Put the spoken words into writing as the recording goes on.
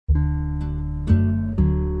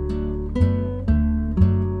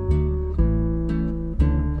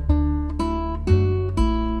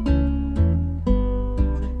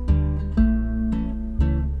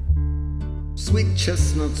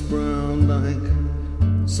chestnuts brown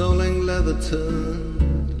like soling leather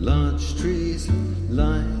turned, larch trees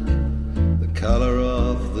like the color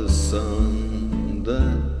of the sun,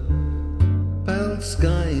 the pale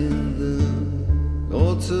sky in the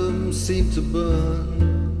autumn seemed to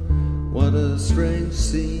burn. What a strange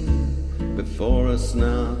scene before us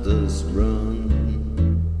now does run.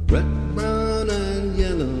 Red, brown and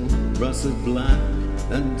yellow, russet, black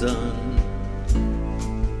and dun,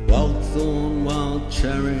 wild thorn, wild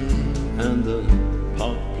cherry and the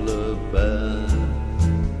poplar bare,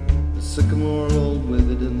 the sycamore all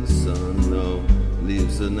withered in the sun. No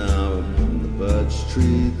leaves are now upon the birch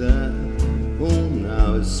tree there. All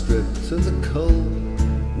now is stripped to the cold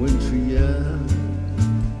wintry air.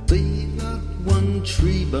 See that one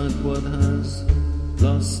tree but what has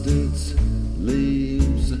lost its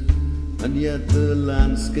leaves, and yet the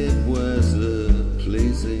landscape wears a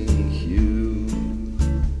pleasing hue.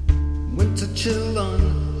 Winter chill on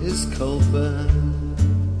his cold bare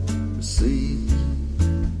received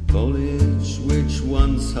foliage which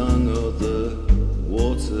once hung o'er the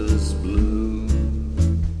waters blue.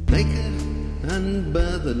 Naked and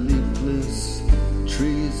bare the leafless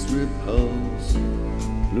trees repose.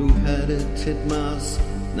 Blue-headed titmouse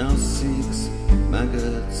now seeks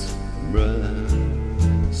maggots rare.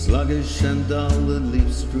 Sluggish and dull the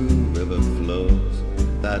leaf-strewn river flows.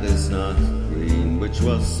 That is not green which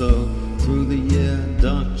was so through the year.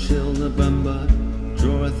 Dark chill November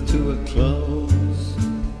draweth to a close.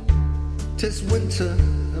 'Tis winter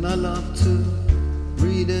and I love to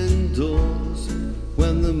read indoors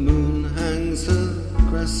when the moon hangs her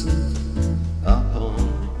crescent up on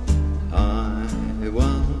high.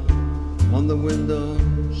 While on the window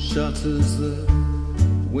shutters the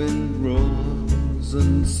wind roars,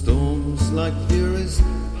 and storms like furies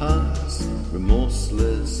pass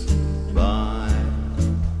remorseless by.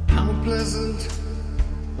 How pleasant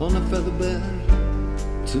on a feather bed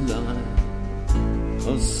to lie,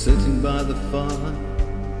 or sitting by the fire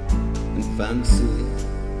in fancy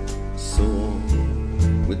soar,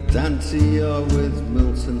 with Dante or with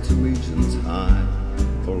Milton to regions high,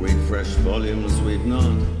 or read fresh volumes we've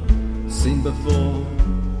not seen before,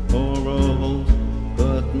 or old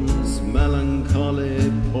Burton's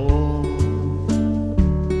melancholy pour.